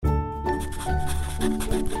Hello,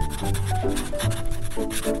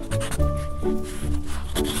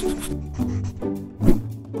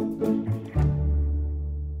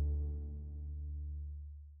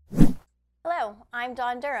 I'm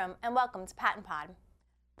Dawn Durham, and welcome to Patent Pod.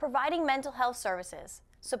 Providing mental health services,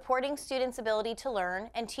 supporting students' ability to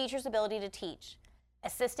learn and teachers' ability to teach,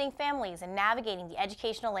 assisting families in navigating the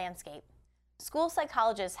educational landscape. School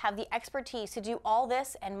psychologists have the expertise to do all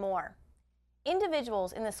this and more.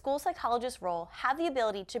 Individuals in the school psychologist role have the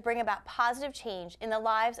ability to bring about positive change in the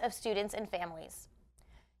lives of students and families.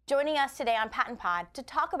 Joining us today on Patent Pod to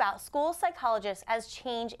talk about school psychologists as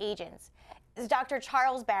change agents is Dr.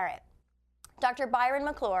 Charles Barrett, Dr. Byron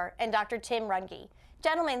McClure, and Dr. Tim Runge.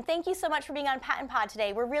 Gentlemen, thank you so much for being on Patent Pod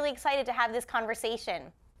today. We're really excited to have this conversation.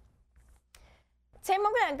 Tim,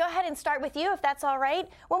 I'm going to go ahead and start with you, if that's all right.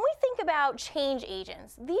 When we think about change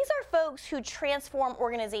agents, these are folks who transform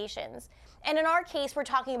organizations. And in our case, we're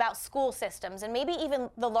talking about school systems and maybe even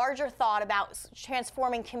the larger thought about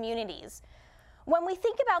transforming communities. When we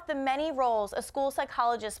think about the many roles a school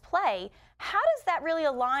psychologist play, how does that really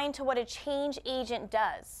align to what a change agent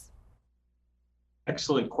does?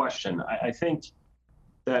 Excellent question. I think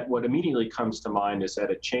that what immediately comes to mind is that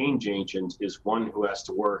a change agent is one who has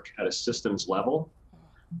to work at a systems level,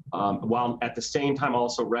 while at the same time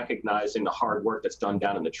also recognizing the hard work that's done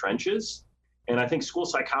down in the trenches. And I think school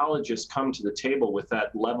psychologists come to the table with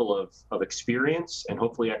that level of experience and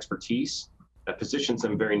hopefully expertise that positions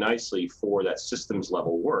them very nicely for that systems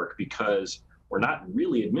level work, because we're not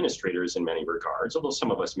really administrators in many regards, although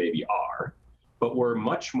some of us maybe are, but we're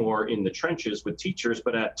much more in the trenches with teachers,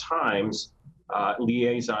 but at times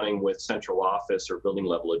liaisoning with central office or building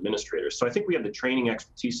level administrators. So I think we have the training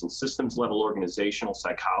expertise in systems level organizational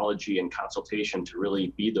psychology and consultation to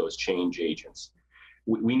really be those change agents.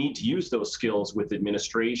 We need to use those skills with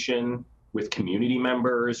administration, with community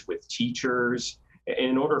members, with teachers,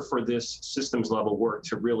 in order for this systems level work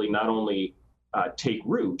to really not only take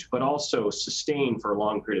root, but also sustain for a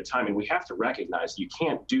long period of time. And we have to recognize you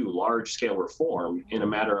can't do large scale reform in a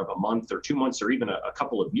matter of a month or 2 months or even a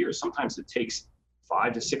couple of years. Sometimes it takes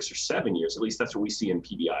 5 to 6 or 7 years. At least that's what we see in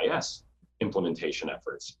PBIS implementation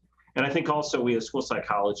efforts. And I think also we as school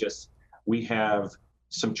psychologists, we have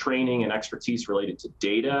some training and expertise related to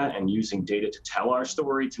data and using data to tell our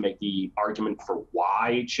story, to make the argument for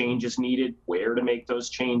why change is needed, where to make those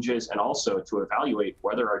changes, and also to evaluate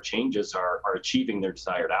whether our changes are achieving their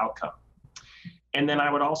desired outcome. And then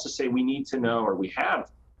I would also say we need to know, or we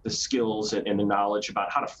have the skills and the knowledge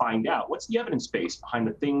about how to find out what's the evidence base behind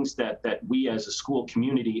the things that we as a school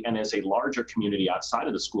community and as a larger community outside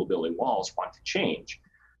of the school building walls want to change.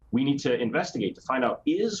 We need to investigate to find out,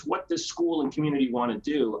 is what this school and community want to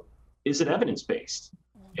do, is it evidence-based?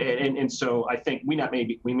 And so I think we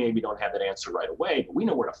maybe don't have that answer right away, but we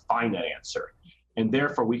know where to find that answer. And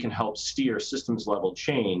therefore we can help steer systems level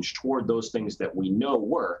change toward those things that we know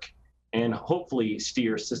work, and hopefully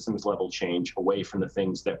steer systems level change away from the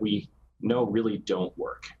things that we know really don't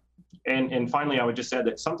work. And finally, I would just add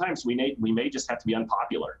that sometimes we may just have to be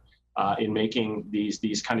unpopular in making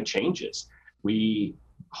these kind of changes. We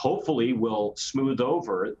hopefully will smooth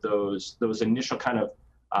over those initial kind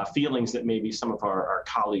of feelings that maybe some of our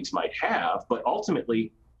colleagues might have, but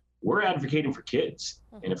ultimately we're advocating for kids.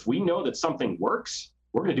 And if we know that something works,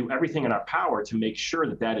 we're going to do everything in our power to make sure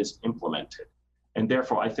that that is implemented. And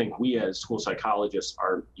therefore, I think we as school psychologists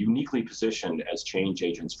are uniquely positioned as change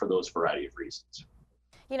agents for those variety of reasons.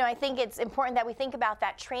 You know, I think it's important that we think about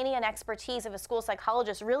that training and expertise of a school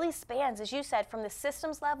psychologist really spans, as you said, from the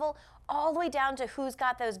systems level all the way down to who's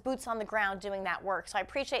got those boots on the ground doing that work. So I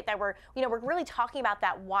appreciate that we're really talking about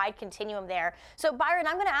that wide continuum there. So Byron,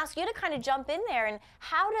 I'm going to ask you to kind of jump in there, and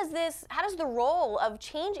how does the role of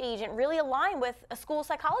change agent really align with a school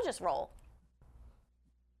psychologist role?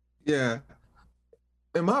 Yeah.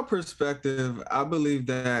 In my perspective, I believe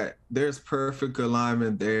that there's perfect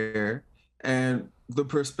alignment there. And the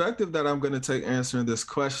perspective that I'm going to take answering this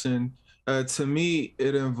question, to me,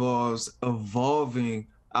 it involves evolving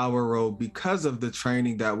our role because of the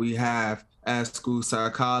training that we have as school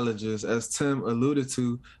psychologists. As Tim alluded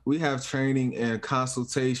to, we have training in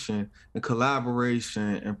consultation and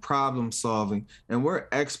collaboration and problem solving, and we're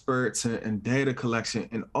experts in data collection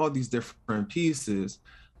and all these different pieces.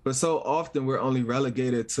 But so often we're only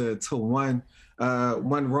relegated to one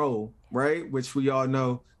role, right? Which we all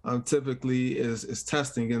know typically is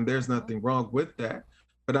testing, and there's nothing wrong with that.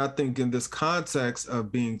 But I think in this context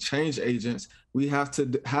of being change agents, we have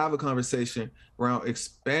to have a conversation around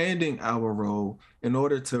expanding our role in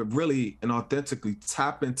order to really and authentically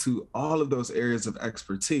tap into all of those areas of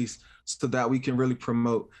expertise so that we can really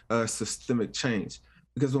promote systemic change.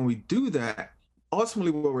 Because when we do that,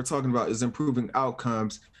 ultimately what we're talking about is improving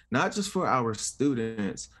outcomes, not just for our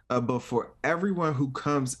students, but for everyone who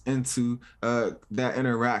comes into that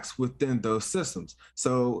interacts within those systems.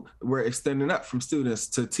 So we're extending up from students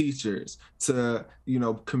to teachers, to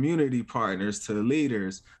community partners, to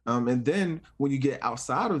leaders. And then when you get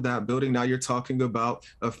outside of that building, now you're talking about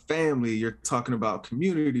a family, you're talking about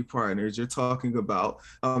community partners, you're talking about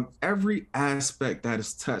every aspect that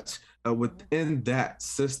is touched within that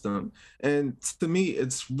system. And to me,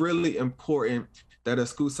 it's really important that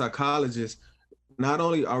as school psychologists, not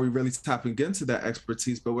only are we really tapping into that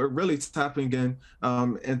expertise, but we're really tapping in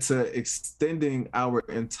into extending our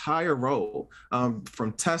entire role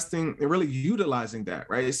from testing and really utilizing that,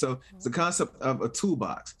 right? So it's the concept of a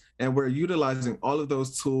toolbox, and we're utilizing all of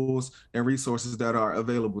those tools and resources that are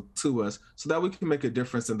available to us so that we can make a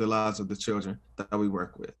difference in the lives of the children that we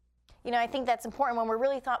work with. I think that's important when we're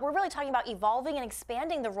really talking about evolving and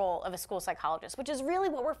expanding the role of a school psychologist, which is really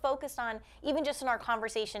what we're focused on, even just in our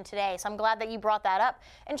conversation today. So I'm glad that you brought that up.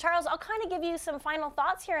 And Charles, I'll kind of give you some final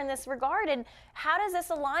thoughts here in this regard. And how does this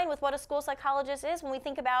align with what a school psychologist is when we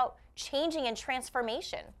think about changing and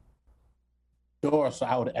transformation? Sure. So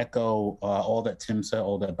I would echo all that Tim said,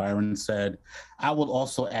 all that Byron said. I would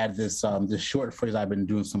also add this short phrase I've been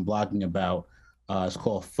doing some blogging about. It's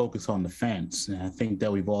called Focus on the Fence. And I think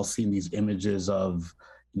that we've all seen these images of,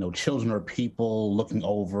 children or people looking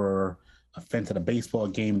over a fence at a baseball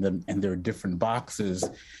game, and there are different boxes.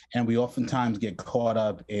 And we oftentimes get caught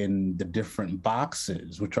up in the different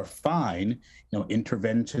boxes, which are fine,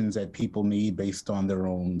 interventions that people need based on their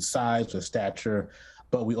own size or stature.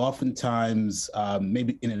 But we oftentimes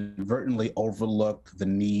maybe inadvertently overlook the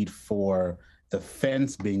need for the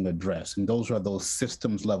fence being addressed. And those are those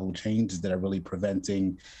systems level changes that are really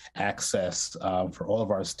preventing access for all of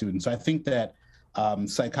our students. So I think that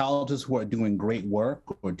psychologists who are doing great work,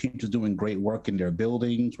 or teachers doing great work in their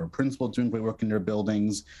buildings, or principals doing great work in their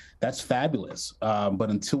buildings, that's fabulous. But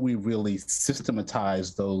until we really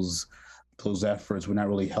systematize those efforts, we're not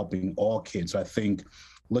really helping all kids. So I think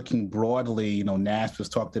looking broadly, NASP has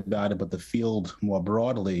talked about it, but the field more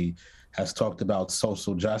broadly has talked about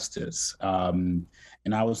social justice. And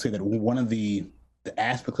I would say that one of the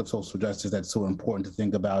aspects of social justice that's so important to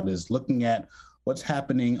think about is looking at what's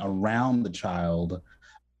happening around the child,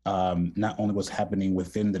 not only what's happening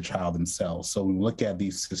within the child themselves. So we look at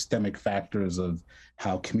these systemic factors of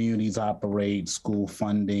how communities operate, school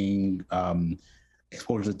funding,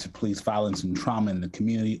 exposure to police violence and trauma in the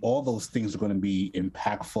community. All those things are going to be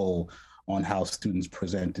impactful on how students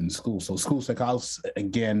present in school. So school psychologists,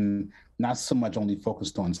 again, not so much only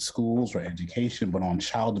focused on schools or education, but on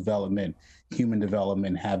child development, human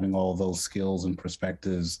development, having all those skills and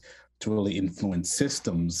perspectives to really influence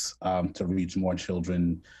systems to reach more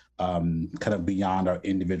children kind of beyond our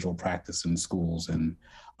individual practice in schools and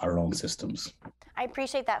our own systems. I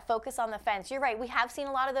appreciate that focus on the fence. You're right. We have seen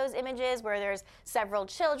a lot of those images where there's several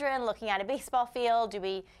children looking at a baseball field. Do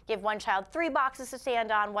we give one child 3 boxes to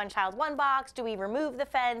stand on, one child 1 box? Do we remove the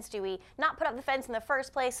fence? Do we not put up the fence in the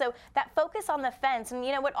first place? So that focus on the fence, and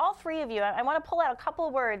what all three of you, I want to pull out a couple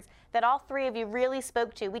of words that all three of you really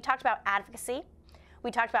spoke to. We talked about advocacy.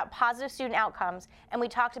 We talked about positive student outcomes, and we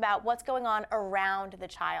talked about what's going on around the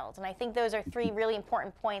child. And I think those are 3 really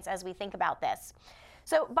important points as we think about this.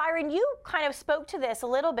 So Byron, you kind of spoke to this a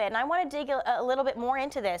little bit, and I want to dig a little bit more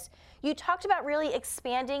into this. You talked about really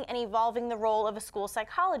expanding and evolving the role of a school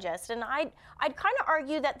psychologist, and I'd kind of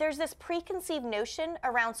argue that there's this preconceived notion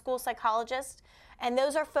around school psychologists, and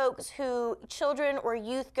those are folks who children or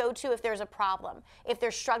youth go to if there's a problem, if they're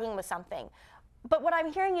struggling with something. But what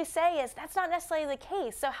I'm hearing you say is that's not necessarily the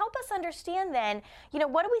case. So help us understand then,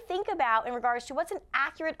 what do we think about in regards to what's an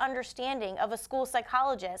accurate understanding of a school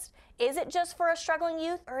psychologist? Is it just for a struggling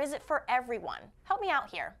youth, or is it for everyone? Help me out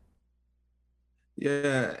here.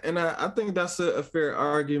 Yeah, and I think that's a fair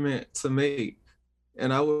argument to make.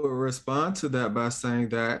 And I would respond to that by saying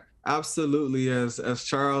that absolutely, as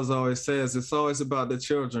Charles always says, it's always about the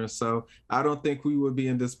children. So I don't think we would be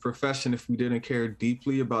in this profession if we didn't care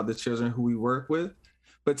deeply about the children who we work with.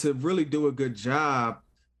 But to really do a good job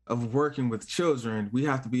of working with children, we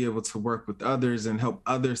have to be able to work with others and help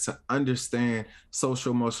others to understand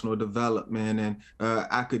social emotional development and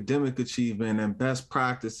academic achievement and best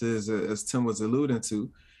practices, as Tim was alluding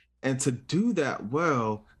to. And to do that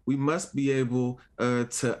well, we must be able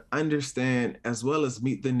to understand as well as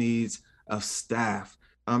meet the needs of staff.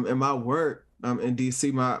 In my work in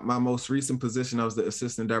DC, my most recent position, I was the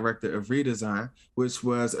assistant director of redesign, which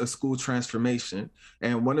was a school transformation.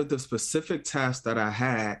 And one of the specific tasks that I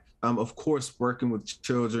had of course, working with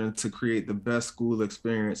children to create the best school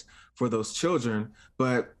experience for those children.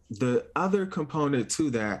 But the other component to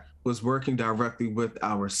that was working directly with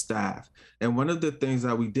our staff. And one of the things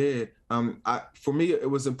that we did, for me, it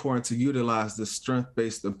was important to utilize the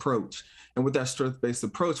strength-based approach. And with that strength-based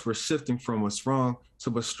approach, we're shifting from what's wrong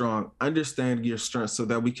to what's strong, understanding your strengths so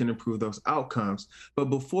that we can improve those outcomes. But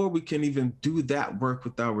before we can even do that work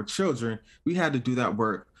with our children, we had to do that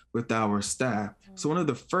work with our staff. So one of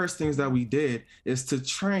the first things that we did is to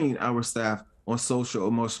train our staff on social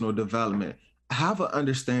emotional development, have an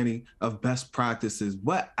understanding of best practices,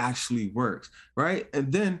 what actually works, right?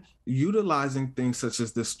 And then utilizing things such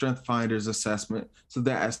as the Strength Finders assessment so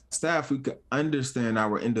that as staff, we could understand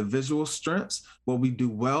our individual strengths, what we do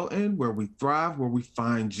well in, where we thrive, where we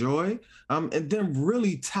find joy, and then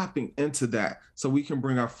really tapping into that so we can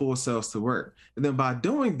bring our full selves to work. And then by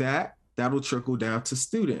doing that, that'll trickle down to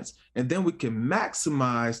students. And then we can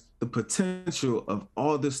maximize the potential of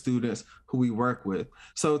all the students who we work with.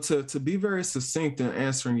 So to be very succinct in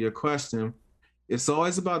answering your question, it's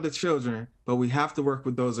always about the children, but we have to work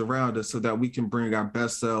with those around us so that we can bring our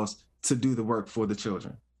best selves to do the work for the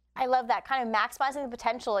children. I love that, kind of maximizing the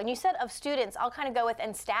potential. And you said of students, I'll kind of go with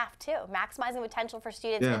and staff too, maximizing the potential for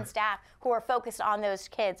students and staff who are focused on those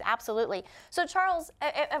kids. Absolutely. So Charles,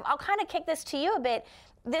 I'll kind of kick this to you a bit.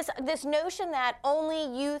 This notion that only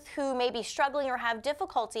youth who may be struggling or have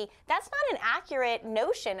difficulty, that's not an accurate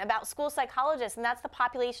notion about school psychologists, and that's the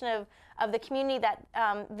population of the community that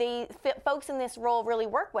the folks in this role really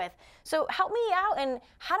work with. So help me out, and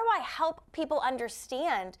how do I help people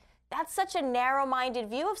understand that's such a narrow-minded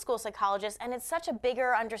view of school psychologists, and it's such a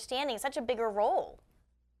bigger understanding, such a bigger role?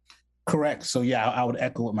 Correct. So yeah, I would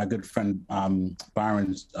echo what my good friend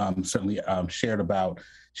Byron certainly shared about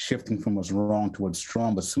shifting from what's wrong to what's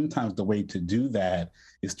strong. But sometimes the way to do that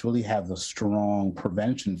is to really have the strong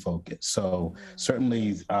prevention focus. So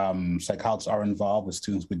certainly psychologists are involved with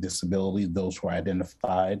students with disabilities, those who are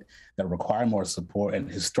identified that require more support. And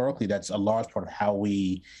historically, that's a large part of how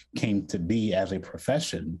we came to be as a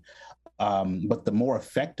profession. But the more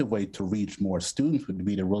effective way to reach more students would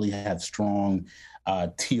be to really have strong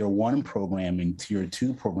tier 1 programming, tier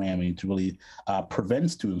 2 programming to really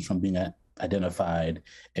prevent students from being identified.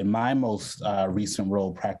 In my most recent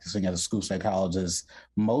role practicing as a school psychologist,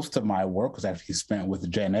 most of my work was actually spent with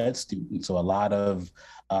gen ed students. So a lot of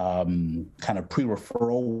kind of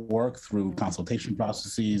pre-referral work through consultation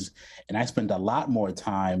processes. And I spent a lot more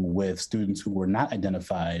time with students who were not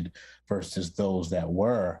identified versus those that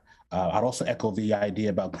were. I'd also echo the idea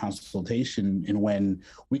about consultation and when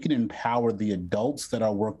we can empower the adults that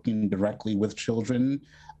are working directly with children.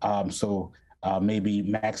 Maybe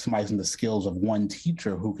maximizing the skills of one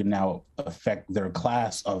teacher who can now affect their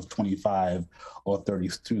class of 25 or 30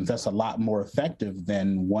 students. That's a lot more effective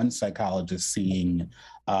than one psychologist seeing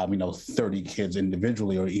 30 kids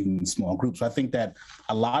individually or even small groups. So I think that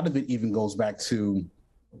a lot of it even goes back to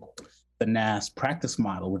the NAS practice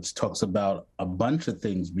model, which talks about a bunch of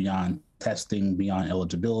things beyond testing, beyond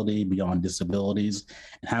eligibility, beyond disabilities,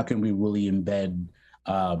 and how can we really embed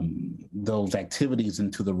those activities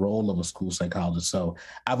into the role of a school psychologist. So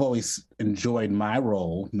I've always enjoyed my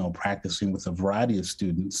role, practicing with a variety of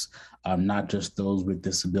students, not just those with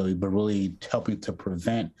disability, but really helping to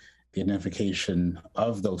prevent the identification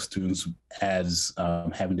of those students as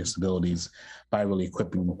having disabilities by really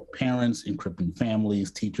equipping parents, equipping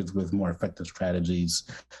families, teachers with more effective strategies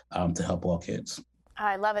to help all kids.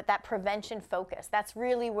 I love it, that prevention focus. That's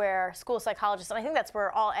really where school psychologists, and I think that's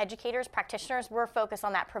where all educators, practitioners, we're focused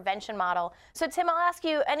on that prevention model. So Tim, I'll ask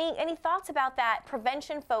you, any thoughts about that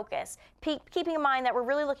prevention focus, keeping in mind that we're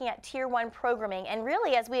really looking at tier 1 programming, and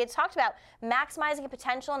really, as we had talked about, maximizing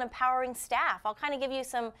potential and empowering staff. I'll kind of give you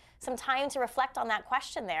some time to reflect on that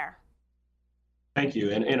question there. Thank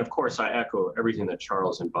you. And of course, I echo everything that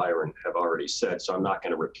Charles and Byron have already said, so I'm not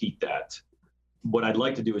going to repeat that. What I'd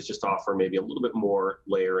like to do is just offer maybe a little bit more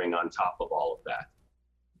layering on top of all of that.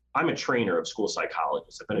 I'm a trainer of school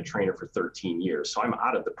psychologists. I've been a trainer for 13 years, so I'm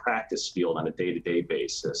out of the practice field on a day-to-day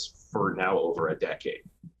basis for now over a decade.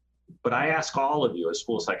 But I ask all of you as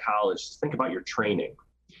school psychologists, think about your training.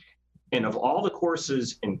 And of all the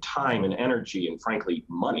courses and time and energy and frankly,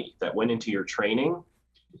 money that went into your training,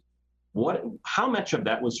 how much of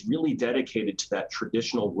that was really dedicated to that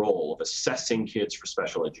traditional role of assessing kids for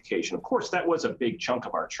special education? Of course, that was a big chunk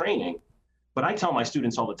of our training, but I tell my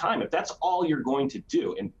students all the time, if that's all you're going to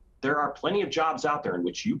do, and there are plenty of jobs out there in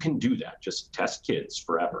which you can do that, just test kids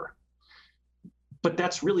forever. But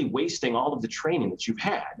that's really wasting all of the training that you've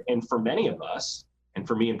had. And for many of us, And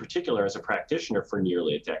for me in particular, as a practitioner for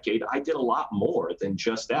nearly a decade, I did a lot more than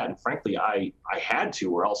just that. And frankly, I had to,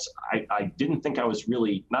 or else I didn't think I was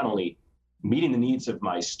really not only meeting the needs of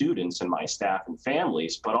my students and my staff and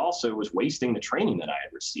families, but also was wasting the training that I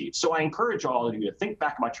had received. So I encourage all of you to think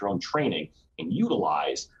back about your own training and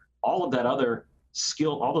utilize all of that other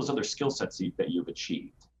skill, all those other skill sets that you've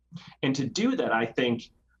achieved. And to do that, I think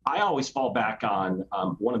I always fall back on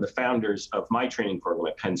one of the founders of my training program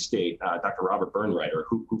at Penn State, Dr. Robert Bernreiter,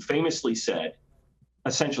 who famously said,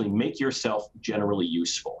 essentially, make yourself generally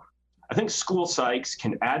useful. I think school psychs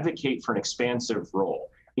can advocate for an expansive role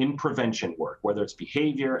in prevention work, whether it's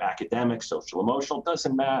behavior, academic, social, emotional,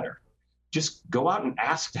 doesn't matter. Just go out and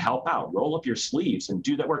ask to help out, roll up your sleeves and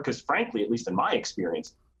do that work. Because frankly, at least in my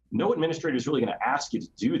experience, no administrator is really going to ask you to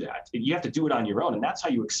do that. You have to do it on your own, and that's how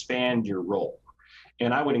you expand your role.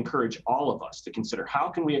 And I would encourage all of us to consider, how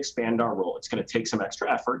can we expand our role? It's going to take some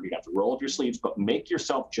extra effort. You have to roll up your sleeves, but make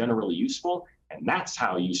yourself generally useful. And that's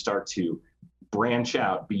how you start to branch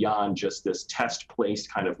out beyond just this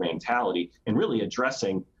test-placed kind of mentality and really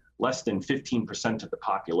addressing less than 15% of the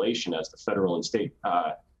population, as the federal and state,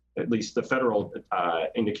 at least the federal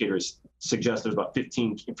indicators suggest there's about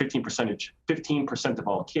 15% of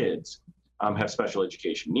all kids have special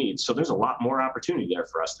education needs. So there's a lot more opportunity there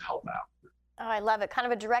for us to help out. Oh, I love it. Kind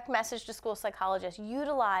of a direct message to school psychologists.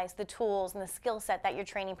 Utilize the tools and the skill set that your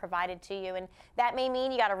training provided to you. And that may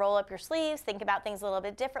mean you got to roll up your sleeves, think about things a little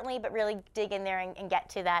bit differently, but really dig in there and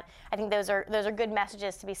get to that. I think those are good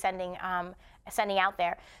messages to be sending out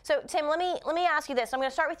there. So Tim, let me ask you this. I'm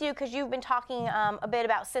going to start with you because you've been talking a bit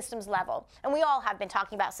about systems level, and we all have been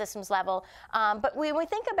talking about systems level. But when we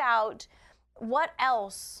think about what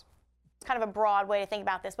else, kind of a broad way to think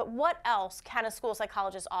about this, but what else can a school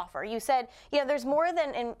psychologist offer? You said, there's more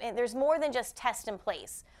than just test in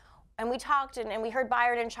place. And we talked and we heard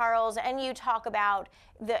Byron and Charles and you talk about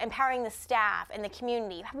empowering the staff and the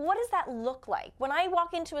community. What does that look like? When I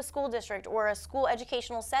walk into a school district or a school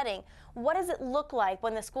educational setting, what does it look like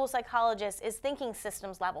when the school psychologist is thinking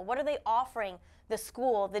systems level? What are they offering the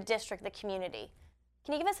school, the district, the community?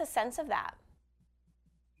 Can you give us a sense of that?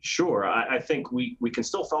 Sure. I think we can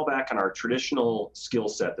still fall back on our traditional skill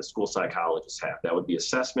set that school psychologists have. That would be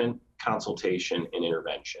assessment, consultation, and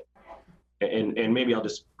intervention. And maybe I'll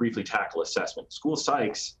just briefly tackle assessment. School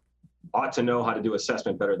psychs ought to know how to do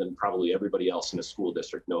assessment better than probably everybody else in a school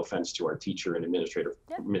district. No offense to our teacher and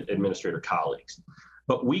administrator colleagues.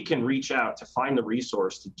 But we can reach out to find the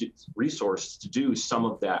resource to do some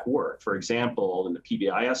of that work. For example, in the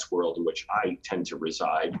PBIS world in which I tend to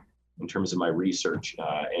reside, in terms of my research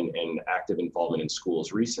and active involvement in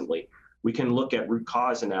schools recently, we can look at root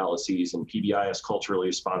cause analyses and PBIS culturally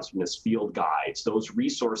responsiveness field guides, those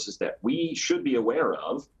resources that we should be aware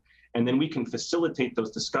of, and then we can facilitate those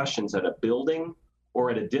discussions at a building or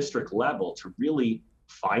at a district level to really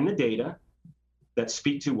find the data that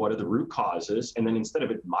speak to what are the root causes, and then instead of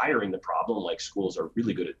admiring the problem like schools are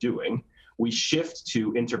really good at doing, we shift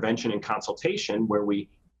to intervention and consultation where we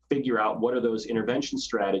figure out what are those intervention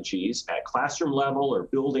strategies at classroom level or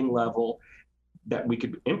building level that we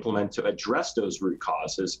could implement to address those root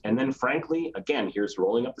causes. And then frankly, again, here's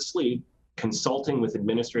rolling up the sleeve, consulting with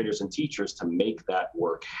administrators and teachers to make that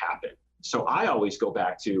work happen. So I always go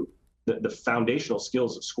back to the foundational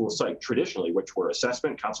skills of school psych traditionally, which were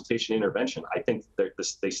assessment, consultation, intervention. I think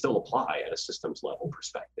they still apply at a systems level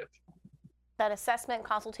perspective. That assessment,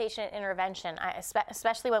 consultation, intervention,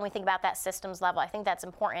 especially when we think about that systems level, I think that's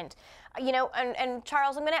important. And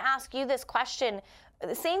Charles, I'm going to ask you this question.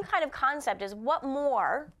 The same kind of concept is, what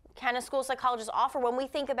more can a school psychologist offer when we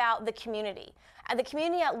think about the community? The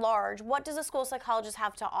community at large, what does a school psychologist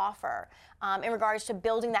have to offer in regards to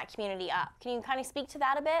building that community up? Can you kind of speak to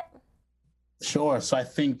that a bit? Sure. So I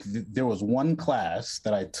think there was one class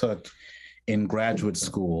that I took in graduate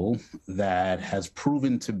school that has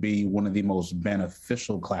proven to be one of the most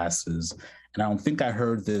beneficial classes. And I don't think I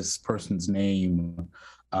heard this person's name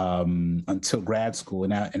until grad school,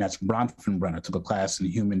 and that's Bronfenbrenner. I took a class in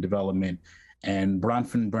human development, and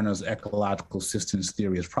Bronfenbrenner's ecological systems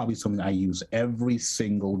theory is probably something I use every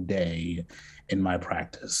single day in my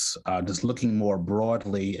practice, just looking more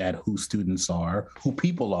broadly at who students are, who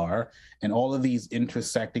people are, and all of these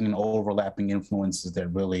intersecting and overlapping influences that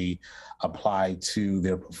really apply to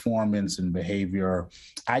their performance and behavior.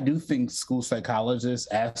 I do think school psychologists,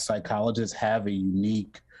 as psychologists, have a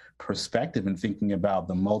unique perspective in thinking about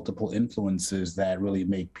the multiple influences that really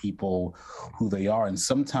make people who they are. And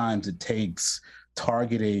sometimes it takes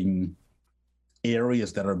targeting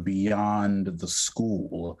areas that are beyond the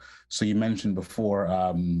school. So you mentioned before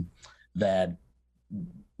that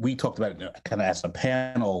we talked about kind of as a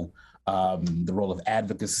panel the role of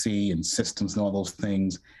advocacy and systems and all those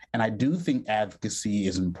things. And I do think advocacy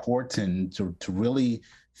is important to really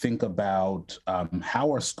think about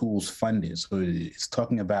how are schools funded. So it's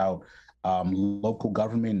talking about local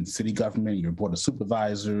government and city government, your board of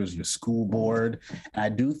supervisors, your school board. And I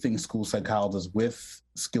do think school psychologists with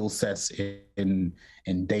skill sets in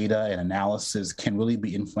data and analysis can really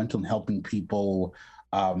be influential in helping people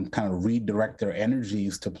kind of redirect their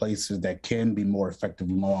energies to places that can be more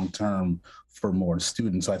effective long-term for more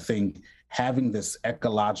students. So I think having this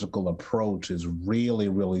ecological approach is really,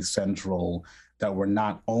 really central, that we're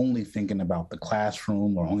not only thinking about the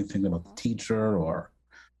classroom or only thinking about the teacher or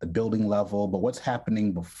the building level, but what's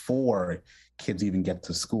happening before kids even get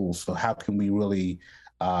to school. So how can we really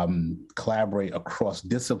collaborate across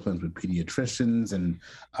disciplines with pediatricians and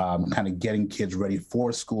kind of getting kids ready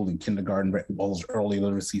for school and kindergarten, all those early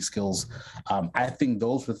literacy skills. I think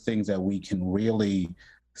those are things that we can really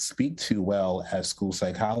speak to well as school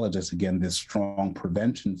psychologists. Again, this strong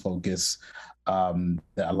prevention focus that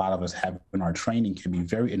a lot of us have in our training can be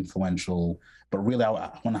very influential. But really, I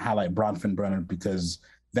want to highlight Bronfenbrenner because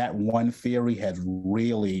that one theory has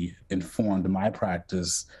really informed my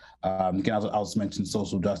practice. Again, I'll mention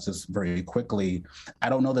social justice very quickly. I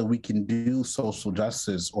don't know that we can do social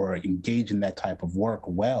justice or engage in that type of work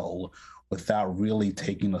well without really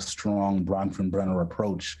taking a strong Bronfenbrenner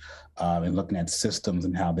approach and looking at systems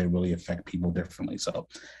and how they really affect people differently. So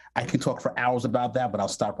I can talk for hours about that, but I'll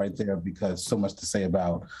stop right there because so much to say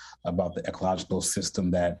about the ecological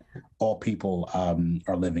system that all people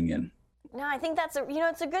are living in. No, I think that's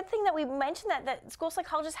it's a good thing that we mentioned that school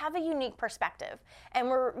psychologists have a unique perspective, and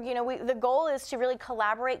the goal is to really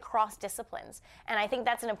collaborate cross disciplines, and I think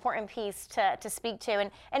that's an important piece to speak to.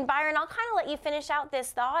 And Byron, I'll kind of let you finish out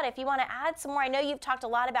this thought if you want to add some more. I know you've talked a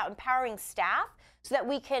lot about empowering staff so that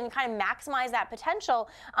we can kind of maximize that potential,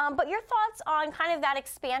 but your thoughts on kind of that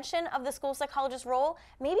expansion of the school psychologist role,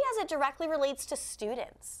 maybe as it directly relates to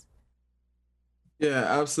students. Yeah,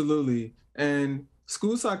 absolutely. And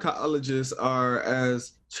school psychologists are,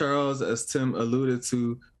 as Charles, as Tim alluded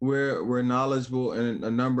to, we're knowledgeable in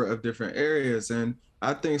a number of different areas. And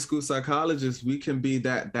I think school psychologists, we can be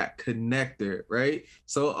that connector, right?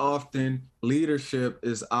 So often leadership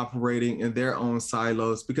is operating in their own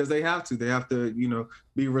silos because they have to,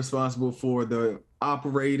 be responsible for the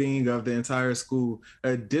operating of the entire school.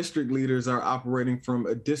 District leaders are operating from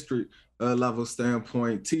a district level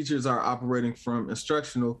standpoint. Teachers are operating from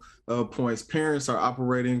instructional points. Parents are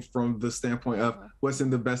operating from the standpoint of what's in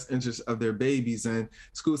the best interest of their babies. And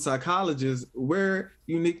school psychologists, we're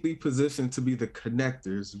uniquely positioned to be the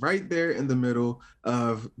connectors right there in the middle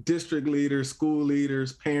of district leaders, school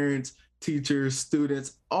leaders, parents, teachers,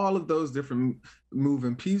 students, all of those different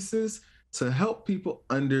moving pieces to help people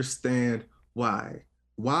understand why.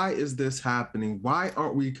 Why is this happening? Why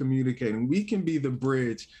aren't we communicating? We can be the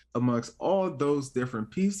bridge amongst all those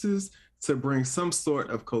different pieces to bring some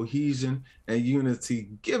sort of cohesion and unity,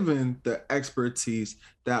 given the expertise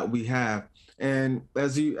that we have. And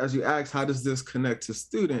as you ask, how does this connect to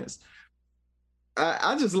students?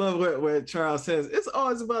 I just love what Charles says. It's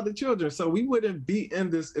always about the children. So we wouldn't be in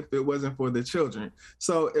this if it wasn't for the children.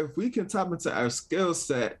 So if we can tap into our skill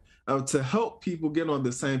set to help people get on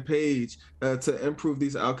the same page to improve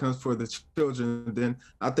these outcomes for the children, then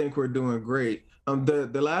I think we're doing great.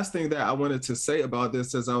 The last thing that I wanted to say about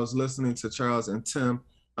this as I was listening to Charles and Tim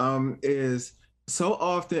is so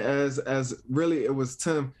often as really it was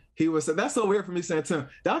Tim, he was, that's so weird for me saying Tim.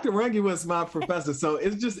 Dr. Runge was my professor, so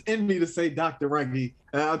it's just in me to say Dr. Runge.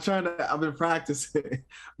 And I've been practicing.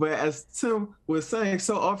 But as Tim was saying,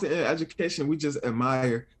 so often in education, we just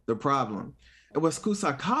admire the problem. And what school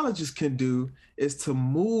psychologists can do is to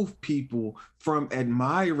move people from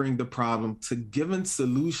admiring the problem to giving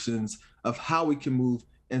solutions of how we can move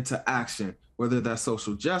into action, whether that's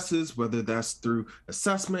social justice, whether that's through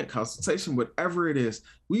assessment, consultation, whatever it is.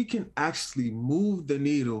 We can actually move the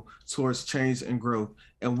needle towards change and growth.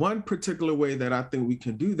 And one particular way that I think we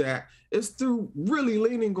can do that is through really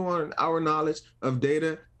leaning on our knowledge of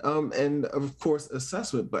data and, of course,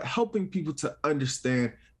 assessment, but helping people to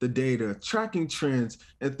understand the data, tracking trends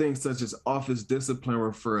and things such as office discipline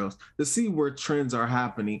referrals to see where trends are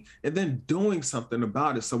happening and then doing something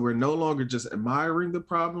about it. So we're no longer just admiring the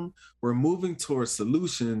problem, we're moving towards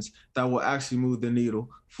solutions that will actually move the needle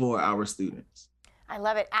for our students. I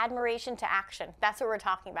love it. Admiration to action. That's what we're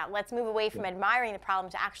talking about. Let's move away from admiring the problem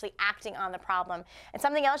to actually acting on the problem. And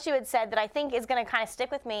something else you had said that I think is going to kind of stick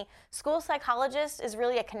with me, school psychologist is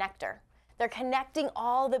really a connector. They're connecting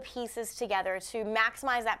all the pieces together to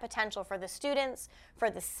maximize that potential for the students, for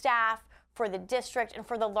the staff, for the district, and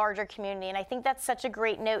for the larger community. And I think that's such a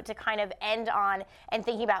great note to kind of end on, and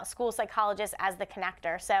thinking about school psychologists as the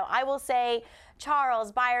connector. So I will say,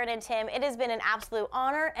 Charles, Byron, and Tim, it has been an absolute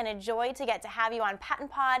honor and a joy to get to have you on Patent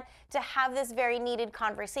Pod, to have this very needed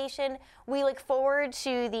conversation. We look forward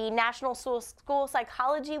to the National School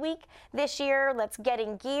Psychology Week this year. Let's get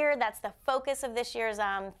in gear. That's the focus of this year's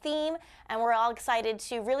theme, and we're all excited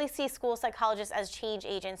to really see school psychologists as change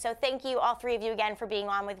agents. So thank you, all three of you, again, for being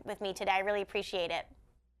on with me today. I really appreciate it.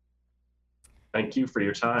 Thank you for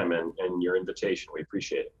your time and your invitation. We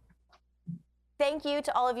appreciate it. Thank you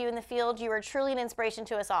to all of you in the field. You are truly an inspiration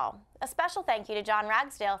to us all. A special thank you to John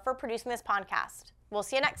Ragsdale for producing this podcast. We'll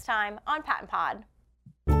see you next time on Patent Pod.